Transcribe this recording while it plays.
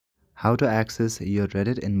How to access your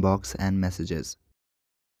Reddit inbox and messages.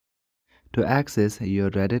 To access your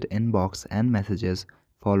Reddit inbox and messages,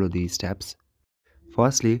 follow these steps.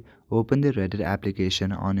 Firstly, open the Reddit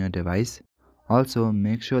application on your device. Also,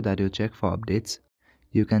 make sure that you check for updates.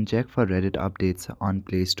 You can check for Reddit updates on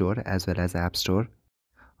Play Store as well as App Store.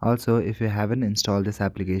 Also, if you haven't installed this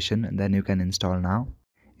application, then you can install now.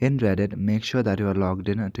 In Reddit, make sure that you are logged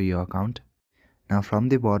in to your account. Now from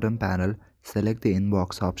the bottom panel, select the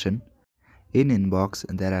inbox option. In inbox,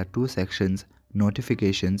 there are two sections,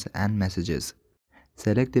 notifications and messages.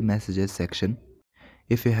 Select the messages section.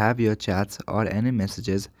 If you have your chats or any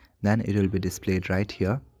messages, then it will be displayed right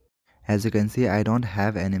here. As you can see, I don't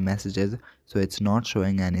have any messages, so it's not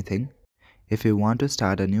showing anything. If you want to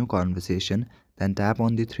start a new conversation, then tap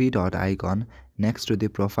on the three dot icon next to the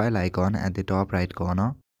profile icon at the top right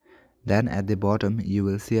corner. Then at the bottom, you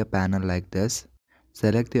will see a panel like this.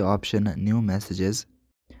 Select the option New Messages.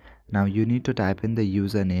 Now you need to type in the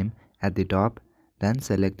username at the top, then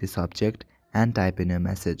select the subject and type in your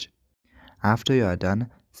message. After you are done,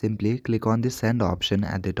 simply click on the send option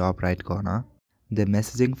at the top right corner. The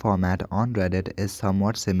messaging format on Reddit is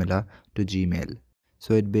somewhat similar to Gmail,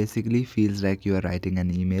 so it basically feels like you are writing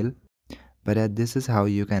an email. But this is how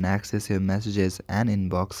you can access your messages and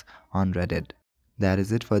inbox on Reddit. That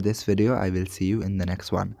is it for this video. I will see you in the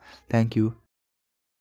next one. Thank you.